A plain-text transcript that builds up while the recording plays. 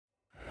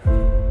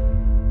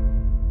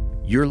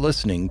You're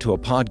listening to a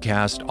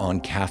podcast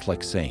on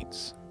Catholic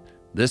saints.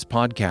 This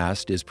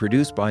podcast is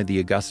produced by the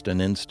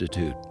Augustine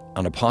Institute,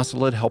 an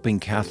apostolate helping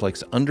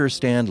Catholics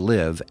understand,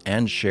 live,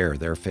 and share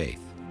their faith.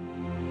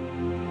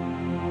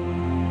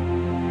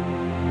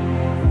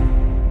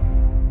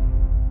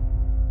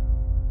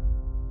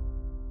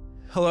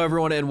 Hello,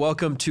 everyone, and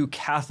welcome to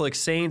Catholic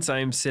Saints.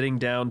 I'm sitting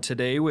down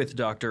today with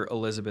Dr.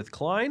 Elizabeth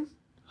Klein.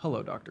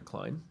 Hello, Dr.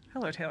 Klein.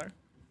 Hello, Taylor.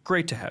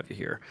 Great to have you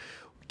here.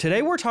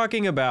 Today, we're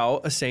talking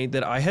about a saint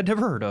that I had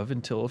never heard of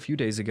until a few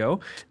days ago,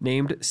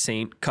 named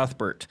Saint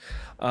Cuthbert.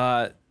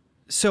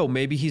 So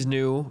maybe he's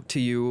new to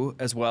you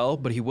as well,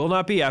 but he will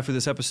not be after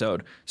this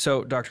episode.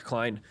 So, Dr.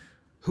 Klein,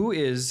 who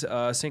is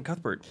Saint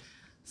Cuthbert?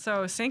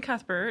 So St.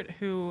 Cuthbert,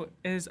 who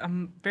is a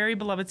very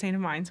beloved saint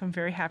of mine, so I'm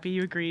very happy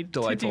you agreed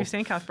to do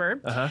St.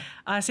 Cuthbert.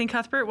 St.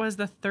 Cuthbert was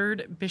the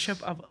third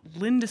bishop of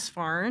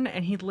Lindisfarne,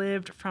 and he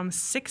lived from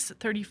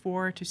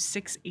 634 to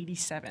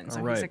 687.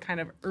 So he's a kind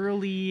of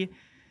early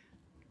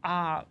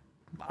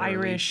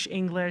Irish,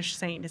 English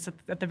saint. It's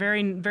at the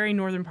very, very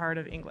northern part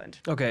of England.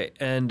 Okay,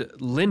 and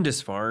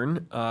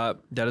Lindisfarne,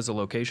 that is a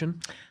location?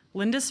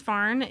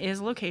 Lindisfarne is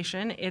a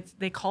location.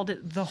 They called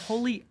it the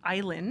Holy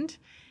Island.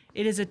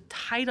 It is a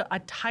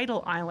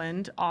tidal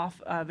island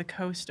off the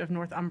coast of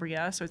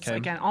Northumbria, so it's,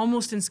 again,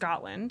 almost in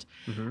Scotland.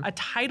 Mm-hmm. A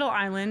tidal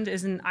island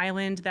is an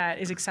island that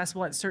is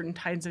accessible at certain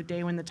times of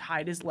day when the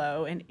tide is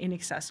low and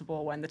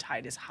inaccessible when the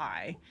tide is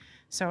high.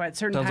 So at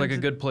certain times... Sounds like a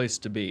good place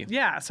to be.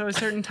 Yeah, so at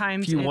certain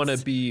times... if you want to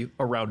be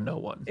around no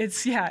one.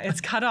 It's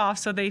cut off.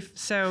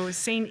 So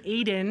St.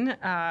 Aidan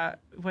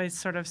was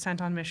sort of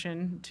sent on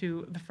mission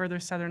to the further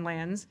southern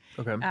lands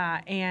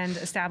and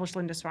established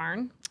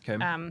Lindisfarne.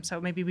 Okay. So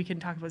maybe we can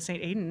talk about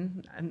St.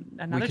 Aidan another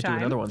time. We could do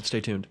another one.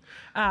 Stay tuned.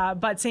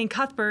 But St.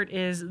 Cuthbert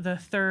is the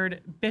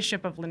third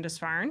bishop of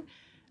Lindisfarne,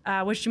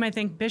 which you might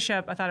think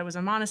bishop. I thought it was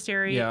a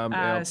monastery.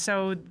 Yeah.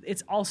 So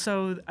it's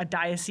also a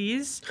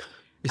diocese.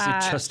 Is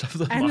it just of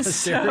the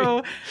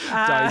monastery?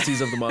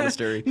 Diocese of the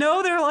monastery.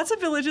 No, there are lots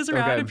of villages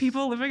around and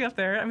people living up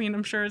there. I mean,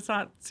 I'm sure it's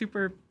not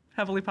super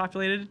heavily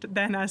populated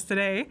then as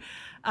today.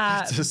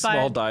 It's a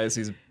small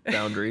diocese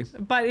boundary.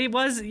 But it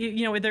was,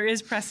 there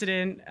is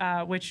precedent,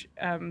 which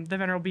the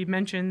Venerable Bede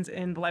mentions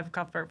in the Life of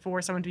Cuthbert, for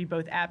someone to be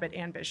both abbot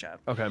and bishop.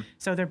 Okay.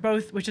 So they're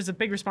both, which is a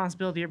big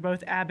responsibility, are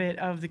both abbot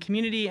of the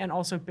community and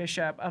also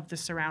bishop of the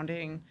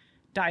surrounding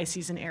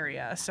diocesan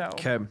area. So.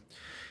 Okay.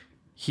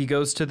 He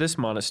goes to this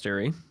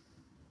monastery.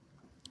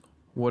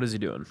 What is he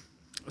doing?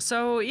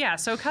 So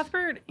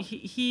Cuthbert,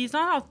 there's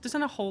not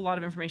a whole lot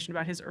of information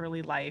about his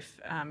early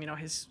life,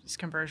 his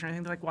conversion. I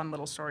think there's like one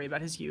little story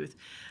about his youth.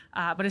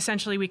 But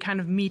essentially we kind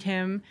of meet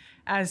him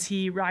as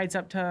he rides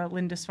up to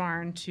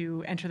Lindisfarne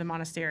to enter the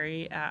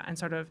monastery and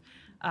sort of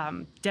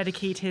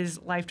dedicate his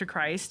life to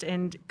Christ.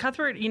 And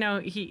Cuthbert,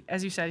 he,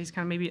 as you said, he's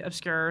kind of maybe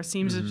obscure,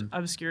 seems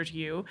obscure to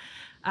you.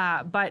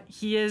 But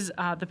he is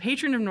the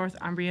patron of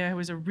Northumbria, who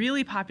was a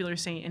really popular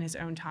saint in his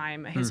own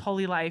time. His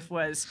holy life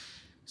was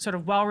sort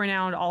of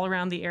well-renowned all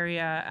around the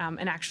area,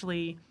 and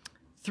actually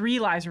 3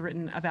 lives were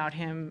written about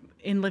him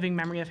in living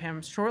memory of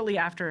him shortly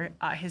after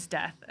his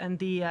death. And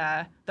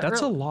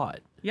that's a lot.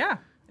 Yeah.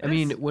 I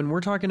mean, when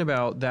we're talking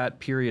about that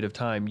period of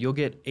time, you'll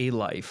get a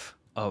life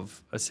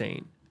of a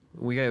saint.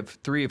 We have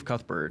 3 of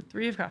Cuthbert.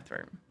 3 of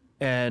Cuthbert.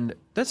 And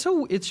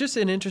it's just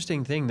an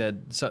interesting thing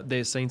that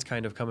the saints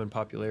kind of come in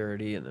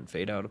popularity and then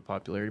fade out of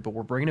popularity, but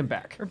we're bringing them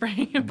back.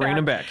 Bringing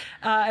them back.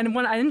 And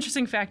an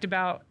interesting fact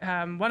about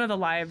one of the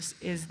lives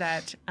is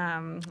that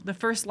the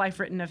first life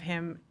written of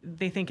him,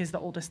 they think, is the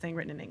oldest thing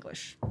written in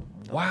English.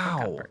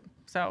 Wow.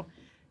 So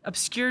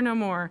obscure no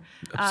more.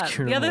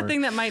 The other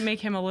thing that might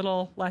make him a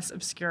little less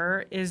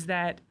obscure is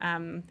that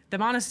the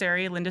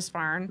monastery,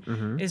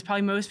 Lindisfarne, is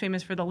probably most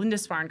famous for the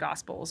Lindisfarne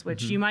Gospels,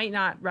 which you might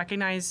not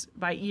recognize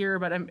by ear,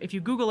 but if you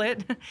Google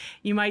it,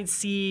 you might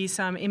see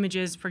some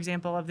images, for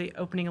example, of the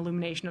opening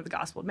illumination of the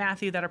Gospel of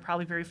Matthew that are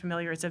probably very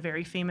familiar. It's a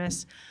very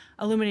famous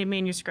illuminated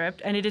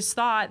manuscript, and it is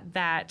thought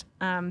that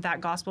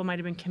that Gospel might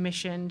have been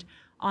commissioned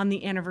on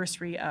the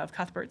anniversary of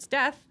Cuthbert's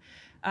death,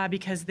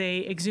 because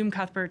they exhume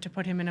Cuthbert to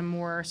put him in a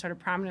more sort of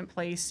prominent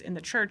place in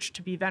the church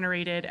to be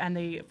venerated, and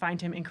they find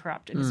him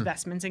incorrupt and his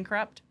vestments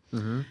incorrupt.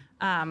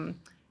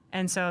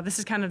 And so this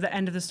is kind of the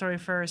end of the story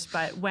first,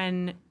 but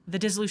when the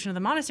dissolution of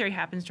the monastery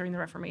happens during the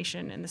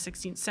Reformation in the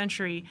 16th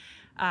century,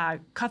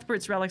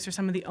 Cuthbert's relics are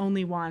some of the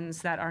only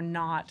ones that are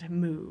not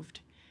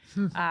moved.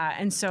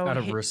 And so out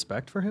of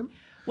respect for him?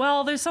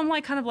 Well, there's some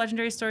kind of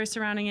legendary stories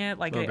surrounding it,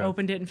 like they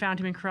opened it and found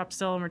him incorrupt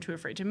still and were too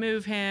afraid to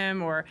move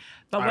him.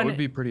 I would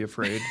be pretty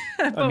afraid.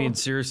 I mean,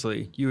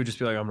 seriously, you would just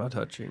be like, I'm not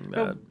touching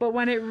that. But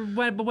when it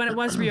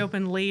was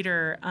reopened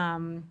later,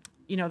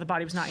 the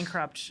body was not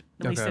incorrupt,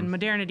 at least in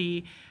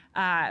modernity.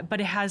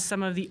 But it has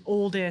some of the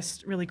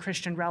oldest really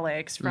Christian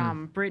relics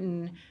from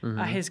Britain.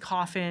 His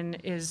coffin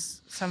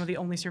is some of the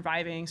only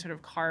surviving sort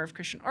of carved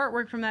Christian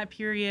artwork from that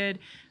period.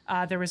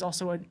 There was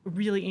also a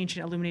really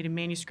ancient illuminated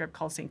manuscript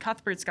called St.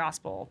 Cuthbert's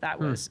Gospel that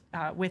was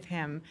with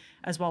him,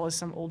 as well as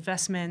some old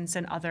vestments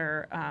and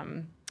other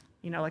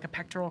like a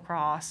pectoral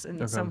cross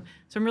and some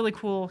really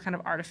cool kind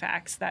of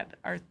artifacts that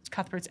are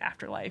Cuthbert's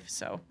afterlife.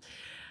 So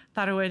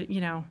thought it would,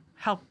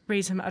 help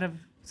raise him out of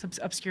some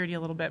obscurity a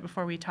little bit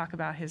before we talk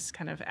about his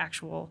kind of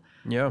actual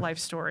life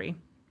story.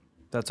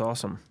 That's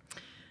awesome.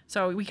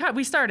 So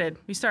we started.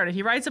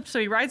 He rides up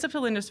to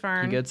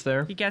Lindisfarne.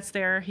 He gets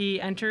there.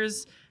 He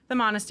enters the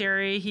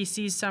monastery. He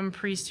sees some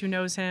priest who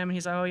knows him.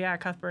 He's like, oh yeah,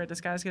 Cuthbert,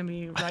 this guy's gonna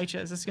be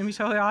righteous. This is gonna be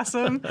totally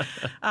awesome.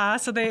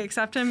 So they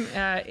accept him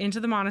into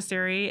the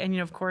monastery, and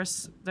of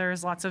course,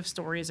 there's lots of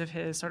stories of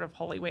his sort of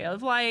holy way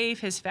of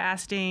life, his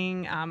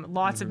fasting,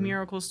 lots of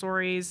miracle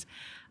stories,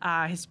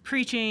 his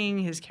preaching,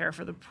 his care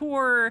for the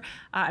poor,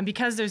 and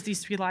because there's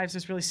these 3 lives,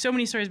 there's really so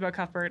many stories about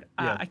Cuthbert.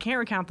 I can't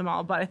recount them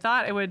all, but I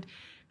thought I would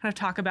kind of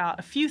talk about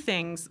a few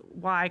things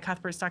why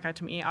Cuthbert stuck out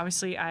to me.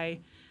 Obviously,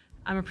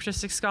 I'm a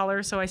patristic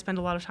scholar, so I spend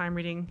a lot of time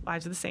reading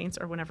Lives of the Saints,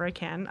 or whenever I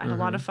can. I had a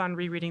lot of fun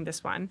rereading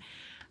this one.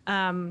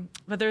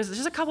 But there's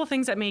just a couple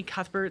things that made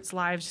Cuthbert's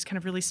lives just kind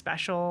of really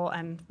special,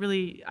 and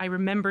really, I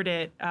remembered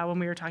it when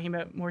we were talking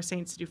about more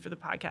saints to do for the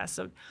podcast.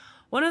 So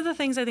one of the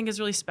things I think is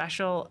really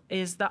special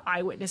is the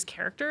eyewitness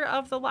character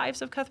of the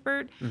lives of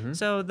Cuthbert.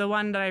 So the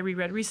one that I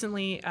reread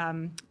recently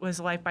was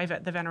Life by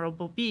the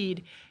Venerable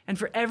Bede, and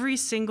for every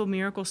single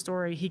miracle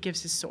story, he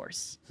gives his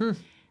source.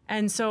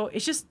 And so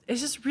it's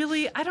just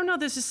really, I don't know,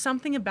 there's just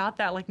something about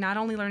that, like not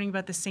only learning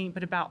about the saint,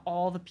 but about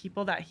all the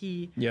people that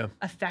he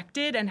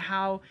affected, and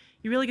how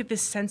you really get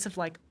this sense of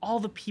like all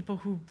the people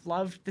who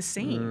loved the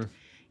saint.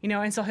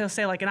 And so he'll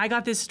say like, and I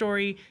got this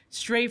story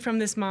straight from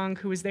this monk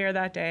who was there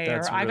that day,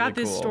 or I got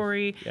this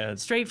story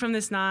straight from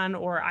this nun,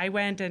 or I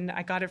went and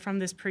I got it from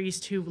this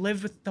priest who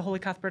lived with the Holy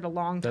Cuthbert a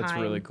long time. That's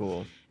really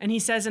cool. And he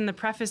says in the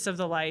preface of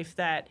the life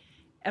that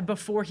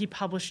before he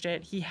published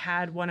it, he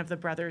had one of the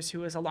brothers who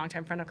was a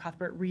longtime friend of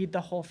Cuthbert read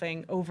the whole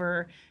thing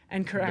over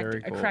and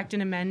correct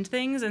and amend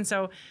things. And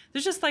so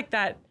there's just like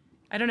that,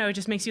 I don't know, it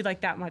just makes you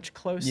like that much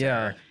closer.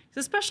 Yeah.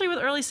 Especially with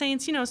early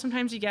saints,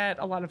 sometimes you get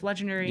a lot of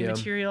legendary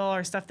material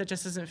or stuff that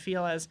just doesn't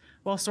feel as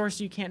well sourced.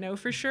 You can't know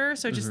for sure.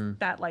 So just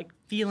that like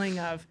feeling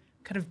of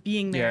kind of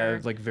being there.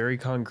 Yeah, like very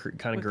concrete,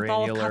 kind of granular.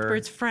 All of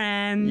Cuthbert's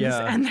friends,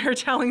 and they're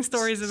telling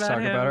stories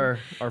about him. Talk about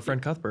our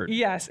friend Cuthbert.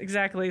 Yes,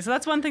 exactly. So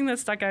that's one thing that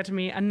stuck out to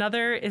me.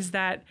 Another is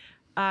that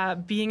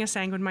being a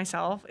sanguine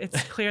myself,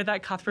 it's clear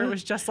that Cuthbert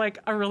was just like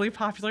a really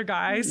popular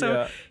guy.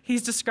 So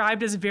he's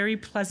described as very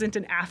pleasant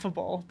and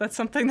affable. That's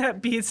something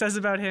that Bede says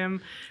about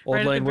him.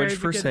 Old language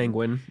for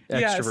sanguine,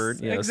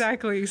 extrovert. Yes,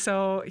 exactly.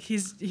 So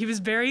he was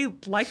very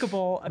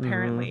likable,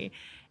 apparently.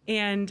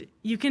 And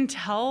you can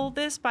tell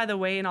this, by the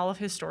way, in all of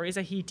his stories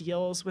that he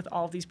deals with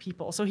all of these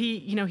people. So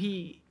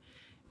he's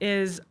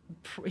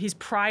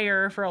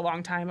prior for a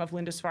long time of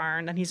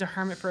Lindisfarne, then he's a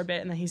hermit for a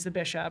bit, and then he's the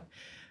bishop.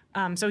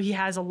 So he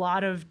has a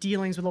lot of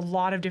dealings with a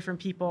lot of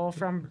different people,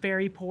 from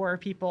very poor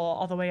people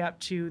all the way up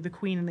to the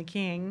queen and the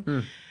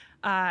king.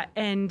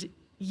 And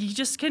you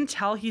just can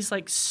tell he's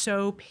like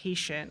so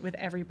patient with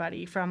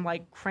everybody, from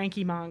like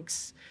cranky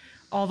monks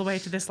all the way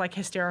to this like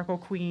hysterical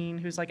queen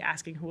who's like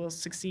asking who will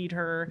succeed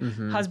her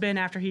husband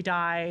after he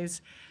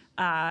dies.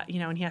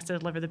 And he has to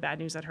deliver the bad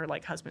news that her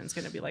like husband's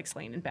going to be like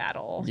slain in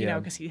battle,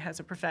 because he has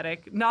a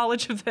prophetic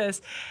knowledge of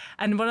this.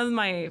 And one of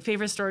my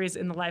favorite stories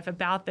in the life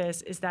about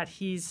this is that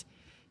he's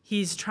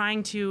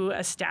trying to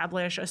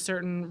establish a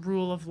certain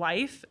rule of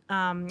life,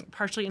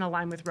 partially in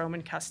line with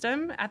Roman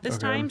custom at this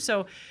time.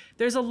 So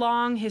there's a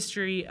long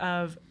history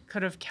of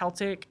kind of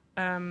Celtic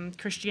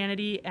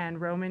Christianity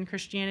and Roman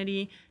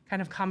Christianity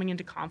kind of coming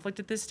into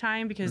conflict at this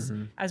time, because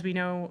as we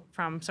know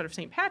from sort of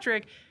St.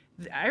 Patrick,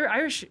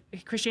 Irish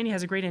Christianity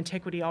has a great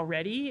antiquity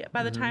already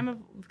by the time of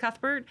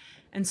Cuthbert.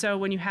 And so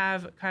when you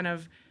have kind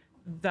of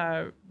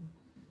the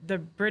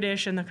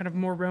British and the kind of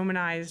more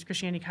Romanized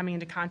Christianity coming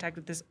into contact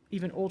with this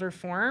even older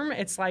form,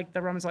 it's like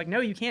the Romans are like, no,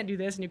 you can't do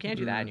this and you can't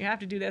do that and you have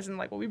to do this. And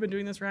like, well, we've been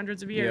doing this for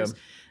hundreds of years.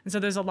 And so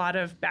there's a lot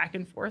of back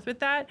and forth with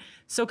that.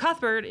 So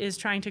Cuthbert is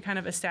trying to kind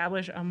of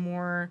establish a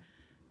more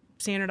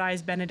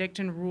standardized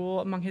Benedictine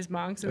rule among his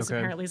monks, and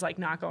apparently is like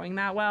not going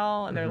that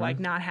well, and they're like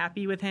not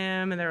happy with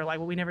him, and they're like,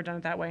 well, we never done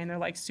it that way, and they're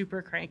like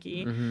super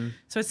cranky.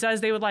 So it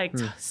says they would like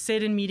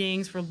sit in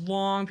meetings for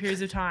long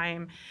periods of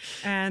time,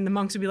 and the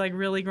monks would be like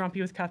really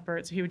grumpy with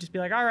Cuthbert, so he would just be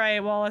like, all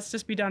right, well, let's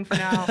just be done for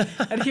now.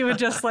 And he would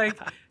just like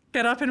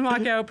get up and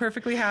walk out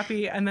perfectly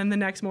happy, and then the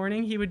next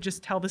morning he would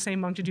just tell the same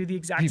monk to do the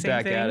exact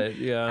same thing, at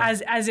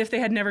it, as if they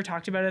had never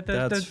talked about it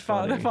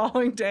the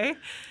following day.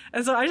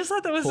 And so I just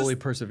thought that was holy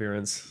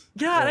perseverance.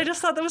 Yeah, and I just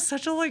thought that was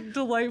such a like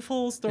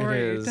delightful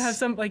story to have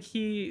some like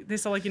they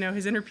saw like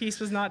his inner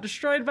peace was not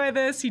destroyed by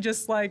this. He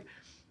just like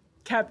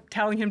kept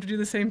telling him to do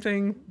the same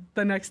thing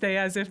the next day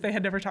as if they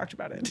had never talked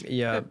about it.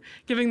 Yeah.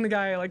 Giving the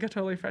guy like a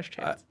totally fresh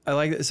chance. I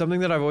like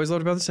something that I've always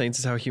loved about the saints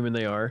is how human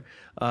they are.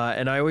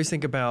 And I always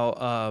think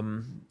about,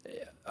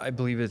 I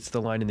believe it's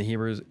the line in the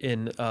Hebrews,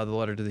 in the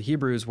letter to the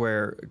Hebrews,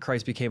 where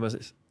Christ became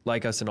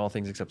like us in all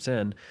things except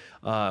sin,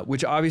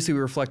 which obviously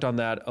we reflect on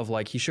that of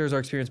like, he shares our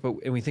experience,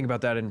 and we think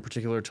about that in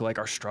particular to like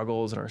our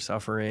struggles and our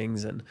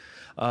sufferings. And,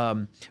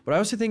 but I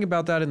also think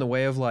about that in the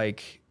way of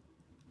like,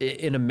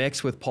 in a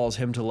mix with Paul's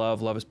hymn to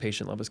love is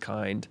patient, love is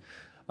kind.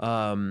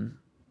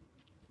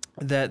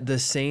 that the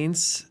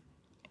saints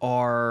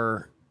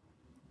are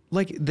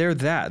like,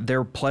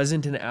 they're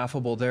pleasant and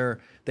affable.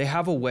 They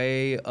have a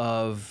way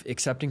of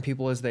accepting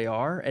people as they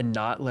are and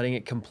not letting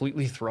it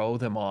completely throw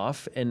them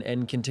off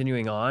and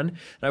continuing on. And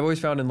I've always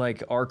found in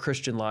like our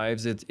Christian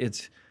lives,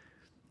 it's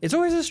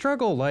always a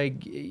struggle.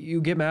 Like,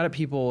 you get mad at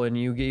people and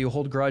you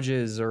hold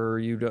grudges,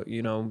 or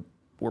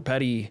we're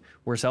petty,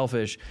 we're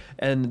selfish.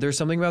 And there's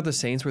something about the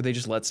saints where they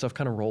just let stuff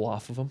kind of roll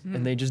off of them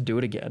and they just do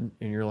it again.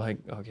 And you're like,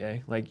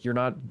 okay, like, you're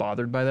not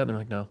bothered by that. And they're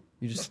like, no,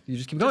 you just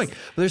keep going. But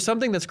there's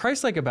something that's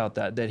Christ-like about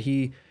that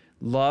he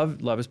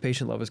love is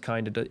patient, love is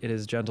kind, it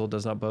is gentle,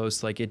 does not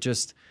boast. Like, it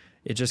just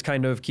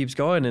kind of keeps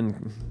going.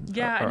 And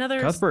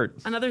Cuthbert.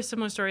 Another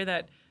similar story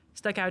that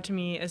stuck out to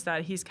me is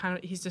that he's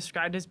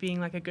described as being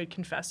like a good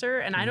confessor.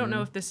 And I don't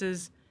know if this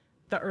is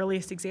the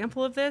earliest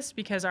example of this,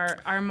 because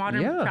our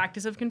modern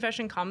practice of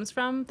confession comes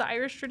from the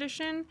Irish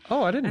tradition.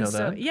 Oh, I didn't know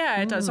that.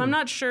 Yeah, it does. So I'm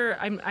not sure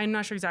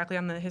exactly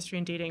on the history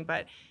and dating,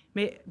 but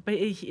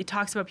it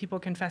talks about people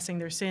confessing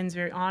their sins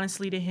very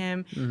honestly to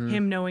him,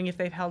 him knowing if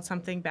they've held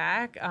something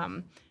back,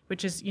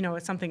 which is,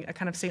 it's something, a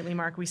kind of saintly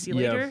mark we see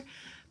later.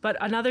 But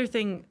another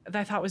thing that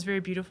I thought was very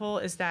beautiful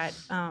is that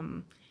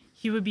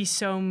he would be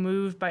so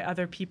moved by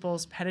other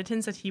people's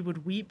penitence that he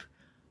would weep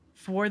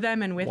for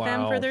them and with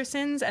them for their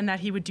sins, and that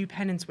he would do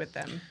penance with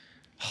them.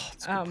 Oh,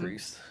 it's a good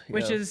priest.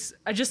 Which is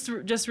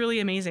just really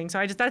amazing.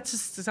 So that's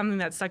just something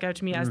that stuck out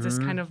to me as this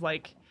kind of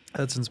like...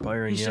 That's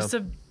inspiring, He's just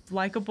a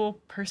likable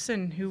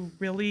person who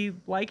really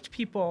liked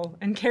people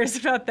and cares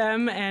about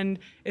them and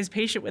is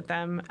patient with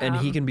them. And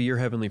he can be your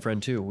heavenly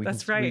friend too. We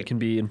can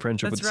be in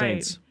friendship with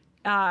saints.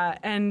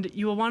 And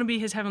you will want to be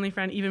his heavenly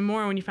friend even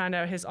more when you find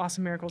out his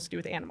awesome miracles to do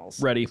with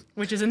animals. Ready.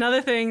 Which is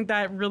another thing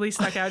that really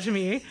stuck out to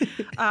me. This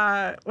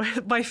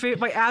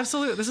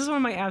is one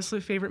of my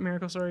absolute favorite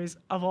miracle stories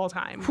of all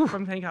time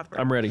from St. Cuthbert.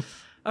 I'm ready.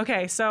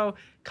 Okay, so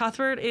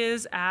Cuthbert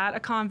is at a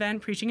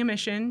convent preaching a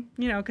mission,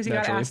 because he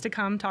got asked to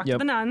come talk to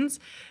the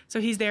nuns.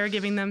 So he's there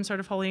giving them sort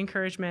of holy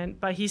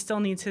encouragement, but he still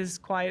needs his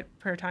quiet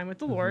prayer time with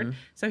the Lord.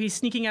 So he's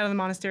sneaking out of the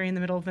monastery in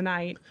the middle of the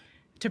night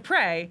to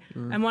pray.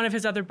 And one of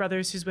his other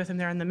brothers who's with him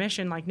there on the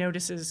mission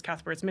notices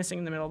Cuthbert's missing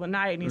in the middle of the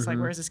night, and he's like,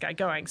 where's this guy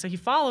going? So he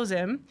follows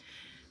him,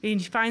 and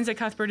he finds that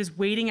Cuthbert is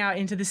wading out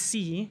into the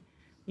sea.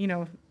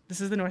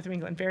 This is the north of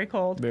England, very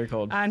cold. Very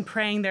cold. And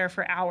praying there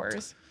for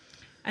hours.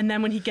 And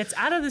then when he gets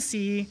out of the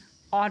sea,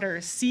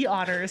 sea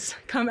otters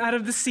come out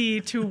of the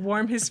sea to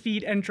warm his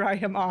feet and dry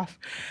him off.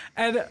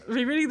 And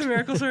rereading the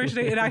miracle story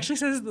today, it actually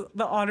says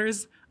the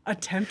otters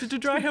attempted to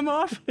dry him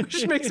off,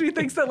 which makes me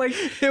think that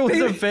it was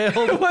a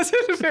failed it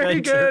wasn't very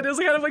venture. good. It was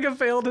kind of like a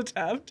failed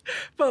attempt,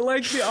 but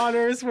the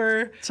otters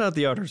were... It's not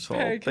the otters'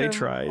 fault. They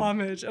tried.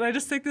 Homage. And I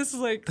just think this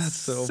is That's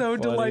so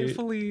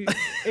delightfully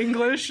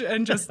English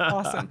and just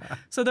awesome.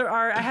 So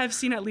I have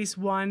seen at least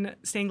one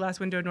stained glass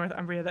window in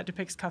Northumbria that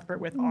depicts Cuthbert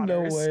with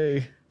otters. No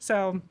way.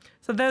 So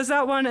there's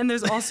that one, and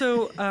there's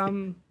also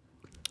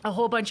a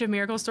whole bunch of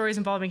miracle stories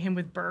involving him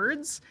with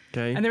birds.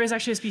 Okay. And there is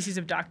actually a species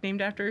of duck named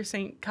after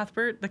St.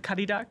 Cuthbert, the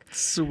cutty duck.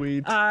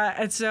 Sweet.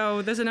 And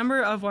so there's a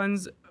number of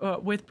ones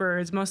with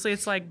birds. Mostly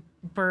it's like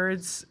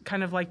birds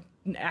kind of like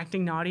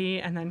acting naughty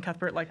and then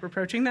Cuthbert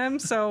reproaching them.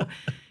 So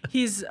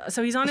he's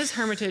on his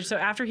hermitage. So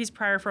after he's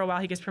prior for a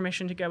while, he gets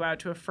permission to go out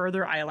to a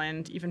further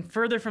island, even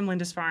further from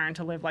Lindisfarne,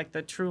 to live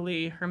the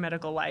truly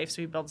hermitical life.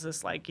 So he builds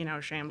this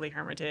Chambly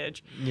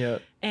hermitage. Yeah.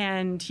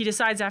 And he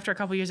decides after a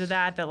couple years of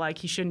that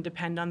he shouldn't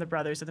depend on the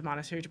brothers of the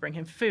monastery to bring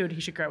him food.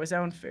 He should grow his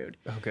own food.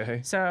 Okay.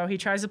 So he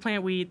tries to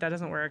plant wheat. That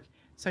doesn't work.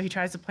 So he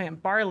tries to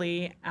plant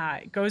barley.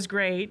 It goes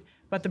great.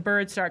 But the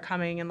birds start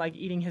coming and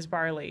eating his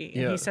barley.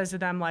 And he says to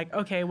them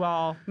okay,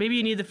 well, maybe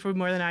you need the food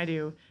more than I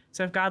do.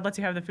 So if God lets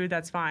you have the food,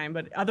 that's fine.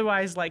 But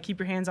otherwise, keep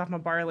your hands off my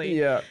barley.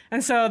 Yeah.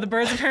 And so the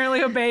birds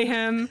apparently obey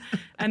him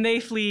and they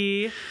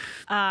flee.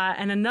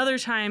 And another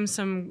time,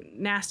 some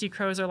nasty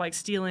crows are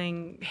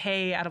stealing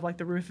hay out of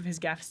the roof of his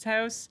guest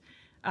house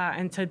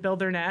and to build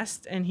their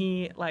nest. And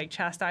he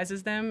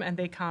chastises them, and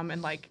they come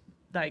and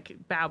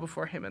bow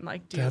before him and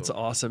do. That's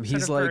awesome.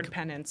 He's bird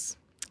penance.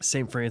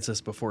 St.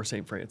 Francis before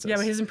St. Francis. Yeah,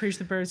 but he doesn't preach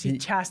the birds. He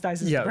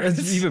chastises the birds.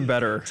 Yeah, it's even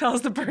better.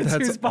 Tells the birds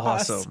who's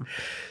boss. That's awesome.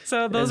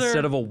 So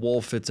Instead of a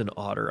wolf, it's an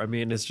otter. I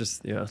mean, it's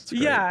just, it's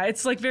great. Yeah,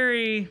 it's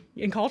very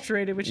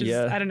enculturated, which is,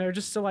 I don't know,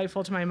 just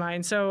delightful to my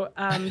mind. So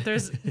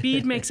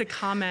Bede makes a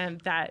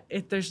comment that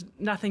there's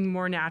nothing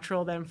more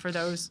natural than for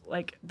those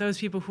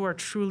people who are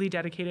truly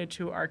dedicated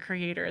to our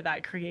Creator,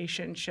 that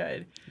creation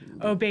should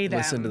obey them.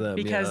 Listen to them,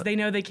 because they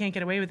know they can't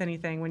get away with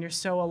anything when you're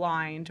so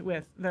aligned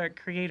with the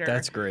Creator.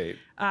 That's great.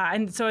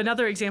 And so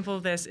another example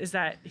of this is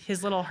that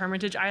his little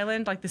hermitage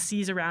island, the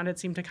seas around it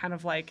seem to kind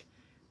of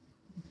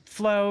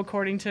flow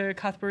according to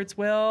Cuthbert's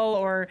will,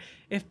 or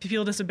if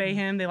people disobey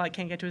him, they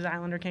can't get to his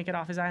island or can't get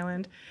off his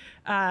island.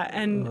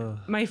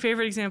 My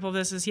favorite example of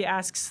this is he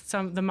asks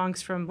the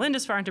monks from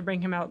Lindisfarne to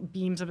bring him out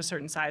beams of a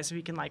certain size so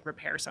he can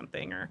repair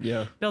something or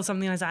build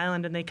something on his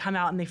island, and they come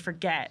out and they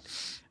forget.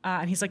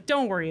 And he's like,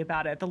 don't worry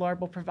about it, the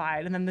Lord will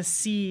provide. And then the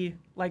sea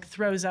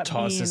throws up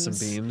Tosses some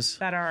beams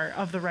that are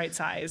of the right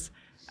size.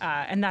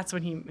 And that's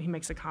when he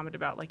makes a comment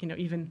about like,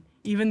 even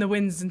the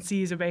winds and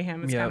seas obey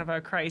him. It's kind of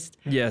a Christ.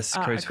 Yes,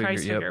 Christ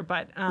figure.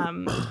 But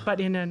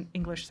in an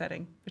English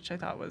setting, which I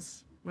thought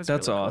was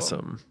that's really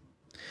awesome.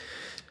 Cool.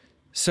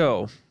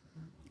 So,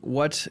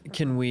 what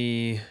can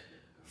we,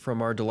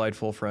 from our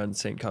delightful friend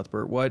Saint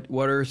Cuthbert, what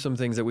are some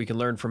things that we can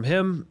learn from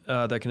him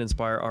that can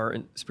inspire our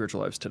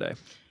spiritual lives today?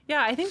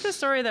 Yeah, I think the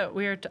story that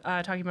we're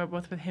talking about,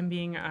 both with him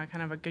being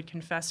kind of a good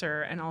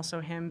confessor and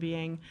also him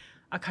being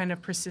a kind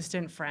of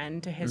persistent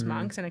friend to his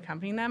monks and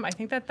accompanying them, I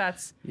think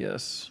that's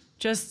it's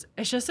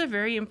just a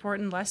very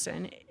important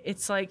lesson.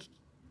 It's like,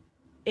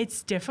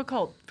 it's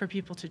difficult for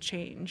people to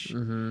change.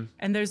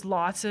 And there's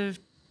lots of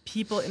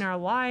people in our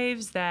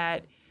lives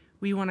that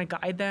we want to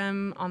guide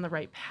them on the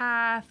right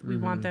path. We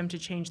want them to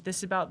change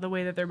this about the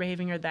way that they're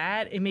behaving or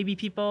that. It may be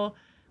people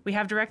we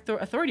have direct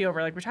authority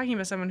over. Like, we're talking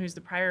about someone who's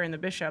the prior and the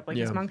bishop. Like,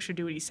 his monks should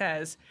do what he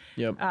says.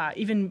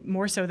 Even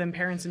more so than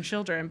parents and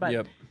children.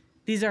 But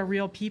these are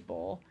real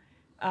people.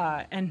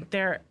 And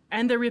they're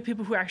real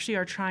people who actually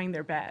are trying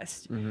their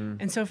best.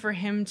 And so for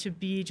him to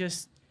be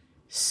just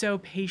so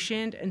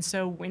patient and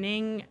so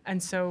winning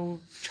and so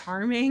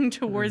charming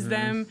towards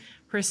them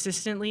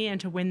persistently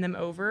and to win them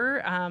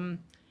over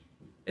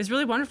is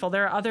really wonderful.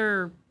 There are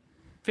other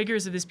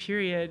figures of this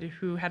period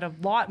who had a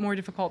lot more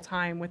difficult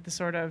time with the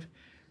sort of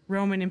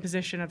Roman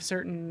imposition of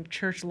certain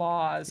church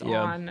laws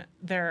on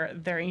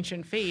their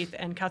ancient faith.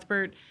 And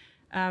Cuthbert,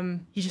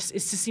 it just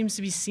seems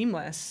to be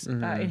seamless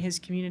in his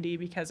community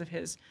because of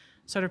his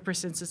sort of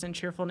persistence and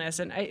cheerfulness.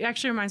 And it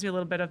actually reminds me a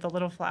little bit of the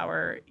Little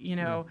Flower,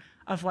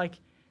 of like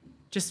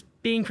just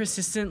being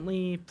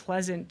persistently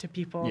pleasant to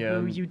people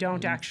who you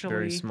don't actually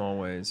very small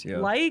ways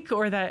like,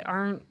 or that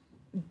aren't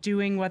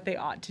doing what they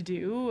ought to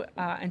do,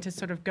 and to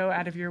sort of go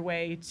out of your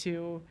way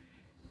to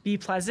be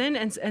pleasant.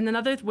 And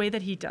another way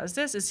that he does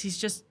this is he's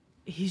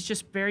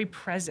just very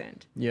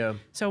present.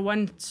 So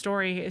one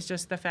story is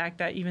just the fact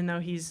that even though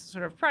he's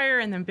sort of prior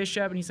and then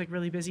bishop and he's like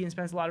really busy and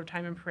spends a lot of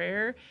time in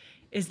prayer,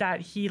 is that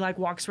he like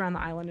walks around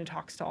the island and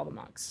talks to all the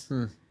monks.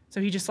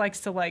 So he just likes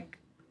to like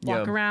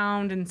walk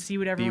around and see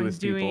what everyone's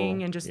doing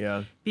people. And just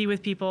be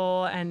with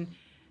people. And,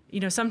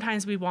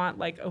 sometimes we want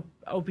like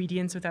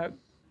obedience without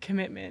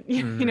commitment.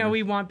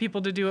 We want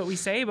people to do what we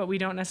say, but we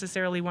don't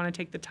necessarily want to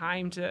take the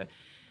time to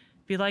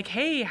be like,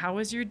 hey, how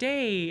was your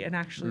day? And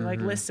actually like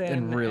listen.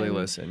 And really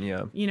listen,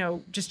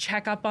 just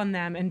check up on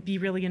them and be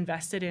really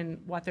invested in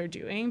what they're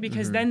doing,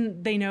 because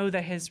then they know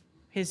that his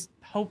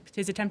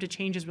attempt to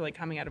change is really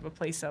coming out of a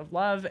place of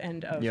love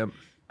and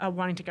of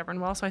wanting to govern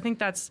well. So I think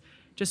that's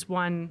just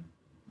one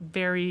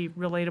very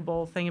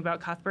relatable thing about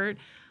Cuthbert.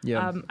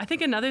 I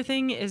think another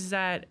thing is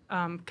that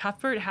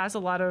Cuthbert has a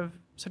lot of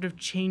sort of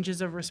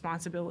changes of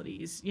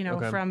responsibilities,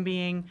 from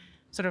being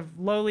sort of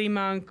lowly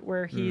monk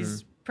where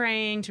he's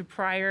praying to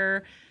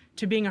prior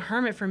to being a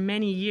hermit for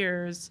many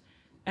years.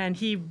 And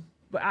he,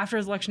 after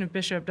his election of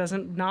bishop,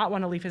 doesn't not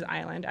want to leave his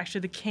island.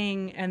 Actually, the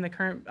king and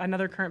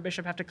another current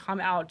bishop have to come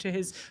out to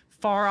his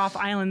far off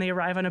island. They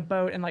arrive on a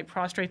boat and like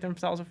prostrate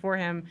themselves before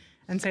him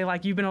and say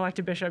like, you've been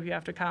elected bishop, you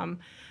have to come.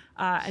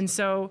 And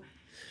so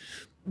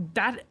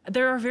that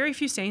there are very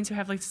few saints who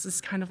have like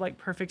this kind of like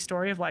perfect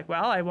story of like,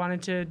 well, I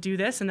wanted to do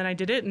this and then I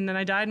did it and then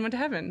I died and went to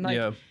heaven.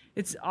 Like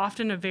it's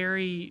often a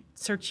very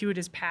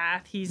circuitous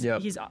path. He's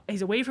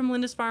away from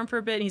Lindisfarne for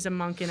a bit, and he's a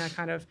monk in a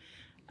kind of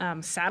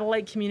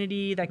satellite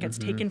community that gets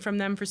taken from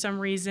them for some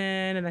reason,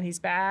 and then he's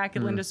back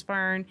at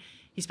Lindisfarne.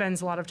 He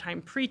spends a lot of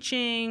time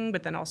preaching,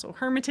 but then also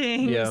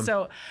hermiting.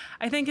 So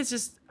I think it's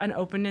just an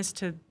openness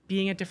to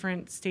being at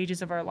different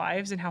stages of our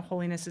lives and how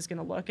holiness is going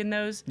to look in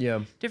those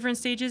different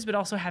stages, but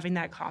also having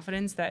that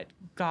confidence that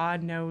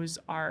God knows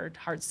our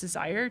heart's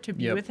desire to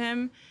be with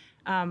him.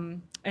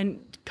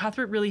 And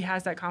Cuthbert really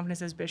has that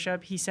confidence as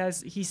bishop. He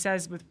says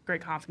with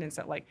great confidence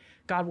that like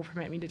God will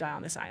permit me to die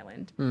on this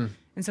island.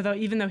 And so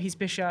even though he's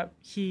bishop,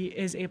 he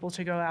is able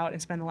to go out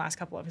and spend the last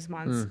couple of his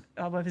months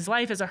of his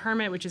life as a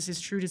hermit, which is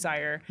his true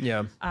desire.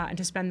 And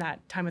to spend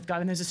that time with God.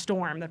 And there's a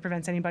storm that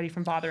prevents anybody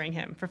from bothering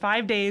him for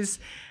 5 days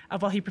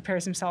while he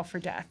prepares himself for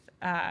death.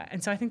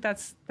 And so I think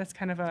that's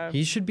kind of a...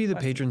 He should be the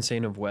patron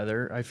saint of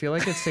weather. I feel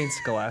like it's Saint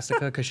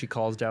Scholastica because she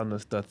calls down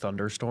the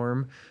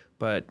thunderstorm.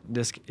 But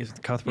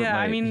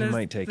Cuthbert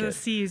might take it. The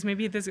seas,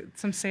 maybe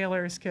some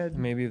sailors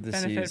could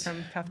benefit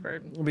from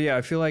Cuthbert. But yeah,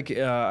 I feel like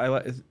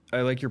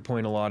I like your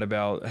point a lot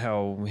about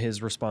how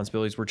his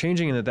responsibilities were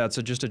changing, and that's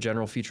just a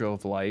general feature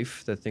of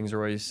life, that things are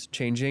always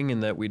changing,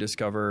 and that we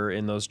discover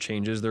in those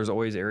changes, there's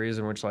always areas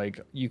in which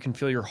like you can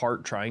feel your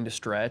heart trying to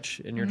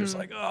stretch, and you're just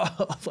like,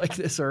 oh, like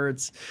this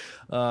hurts.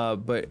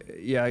 But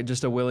yeah,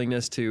 just a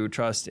willingness to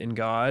trust in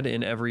God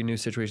in every new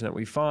situation that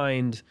we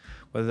find,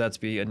 whether that's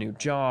be a new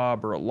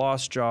job or a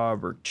lost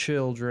job or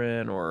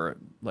children or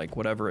like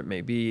whatever it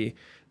may be,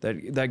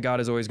 that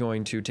God is always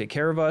going to take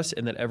care of us,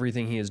 and that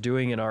everything he is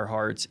doing in our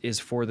hearts is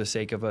for the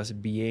sake of us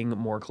being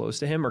more close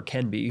to him, or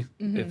can be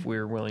if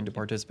we're willing to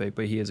participate.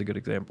 But he is a good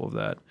example of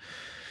that.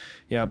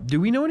 Yeah.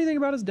 Do we know anything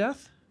about his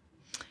death?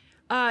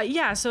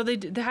 So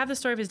they have the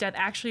story of his death.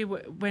 Actually,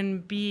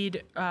 when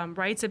Bede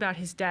writes about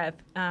his death,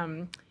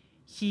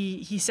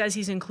 he says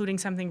he's including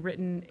something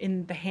written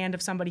in the hand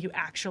of somebody who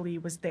actually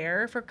was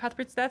there for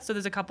Cuthbert's death. So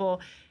there's a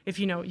couple, if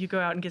you go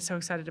out and get so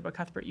excited about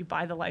Cuthbert, you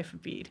buy the Life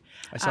of Bede.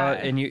 I saw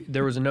it, and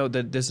there was a note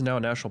that this is now a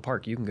national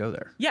park. You can go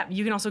there. Yeah,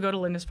 you can also go to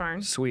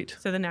Lindisfarne. Sweet.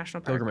 So the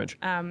national park. Pilgrimage.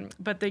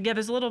 But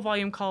there's a little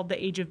volume called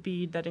The Age of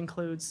Bede that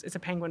includes, it's a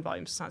Penguin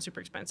volume, so it's not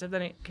super expensive.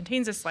 Then it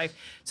contains this life.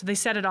 So they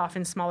set it off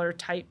in smaller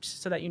types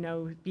so that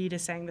Bede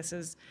is saying this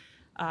is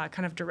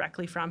kind of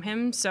directly from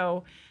him.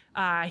 So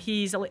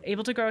he's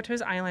able to go out to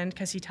his island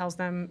because he tells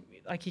them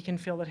like he can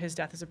feel that his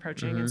death is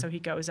approaching. And so he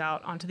goes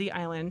out onto the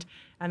island,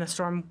 and the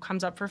storm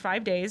comes up for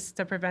 5 days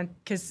to prevent,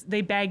 because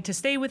they beg to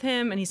stay with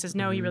him. And he says,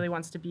 no, he really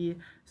wants to be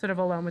sort of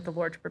alone with the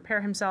Lord to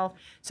prepare himself.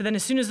 So then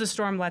as soon as the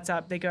storm lets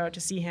up, they go out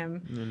to see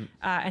him.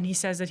 And he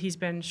says that he's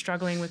been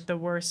struggling with the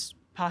worst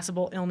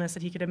possible illness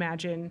that he could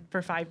imagine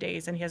for 5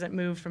 days, and he hasn't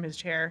moved from his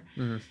chair.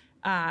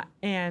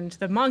 And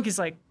the monk is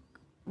like,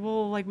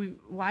 well, like, we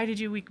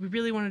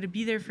really wanted to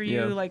be there for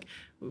you. Like,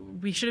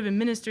 we should have been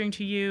ministering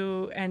to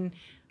you. And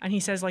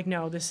he says, like,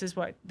 no, this is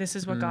what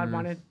God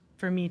wanted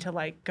for me to,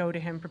 like, go to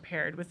him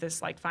prepared with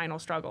this, like, final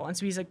struggle. And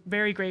so he's, like,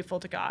 very grateful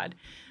to God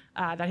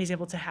that he's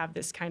able to have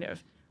this kind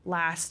of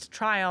last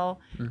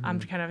trial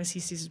to kind of, as he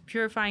sees,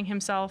 purifying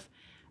himself.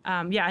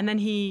 And then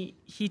he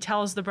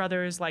tells the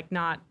brothers, like,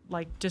 not,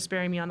 like, just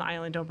bury me on the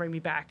island, don't bring me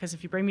back. Because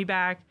if you bring me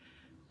back,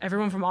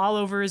 everyone from all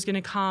over is going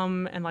to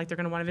come, and like they're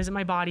going to want to visit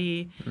my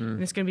body,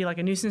 and it's going to be like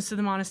a nuisance to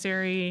the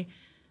monastery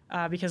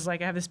because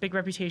like I have this big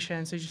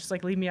reputation. So just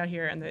like leave me out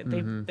here,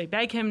 and they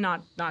beg him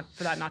not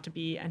for that not to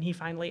be, and he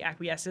finally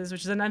acquiesces,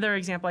 which is another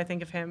example I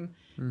think of him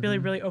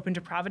really open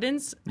to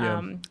providence,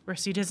 where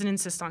he doesn't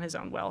insist on his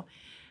own will,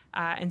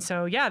 and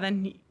so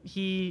then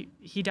he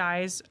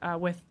dies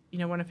with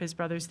one of his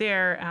brothers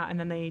there, and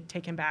then they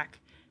take him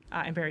back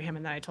and bury him,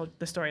 and then I told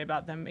the story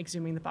about them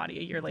exhuming the body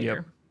a year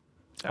later.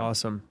 So.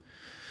 Awesome.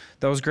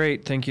 That was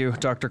great. Thank you,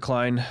 Dr.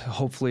 Klein.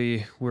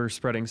 Hopefully we're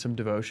spreading some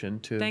devotion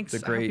to the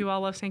great I hope you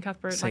all love St.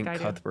 Cuthbert like I do.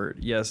 St. Cuthbert.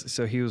 Yes,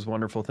 so he was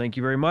wonderful. Thank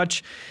you very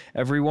much,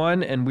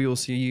 everyone, and we will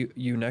see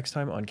you next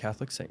time on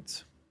Catholic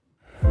Saints.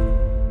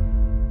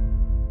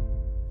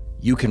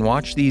 You can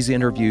watch these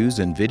interviews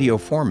in video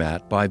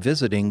format by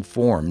visiting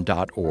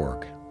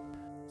formed.org.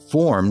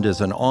 Formed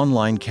is an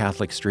online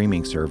Catholic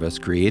streaming service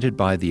created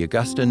by the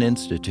Augustine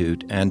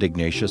Institute and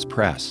Ignatius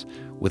Press,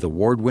 with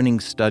award-winning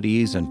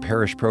studies and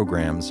parish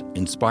programs,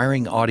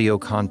 inspiring audio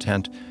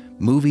content,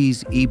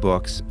 movies,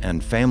 ebooks,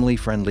 and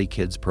family-friendly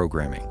kids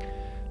programming.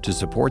 To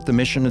support the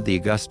mission of the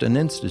Augustine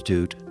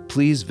Institute,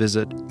 please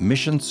visit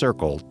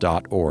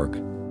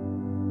missioncircle.org.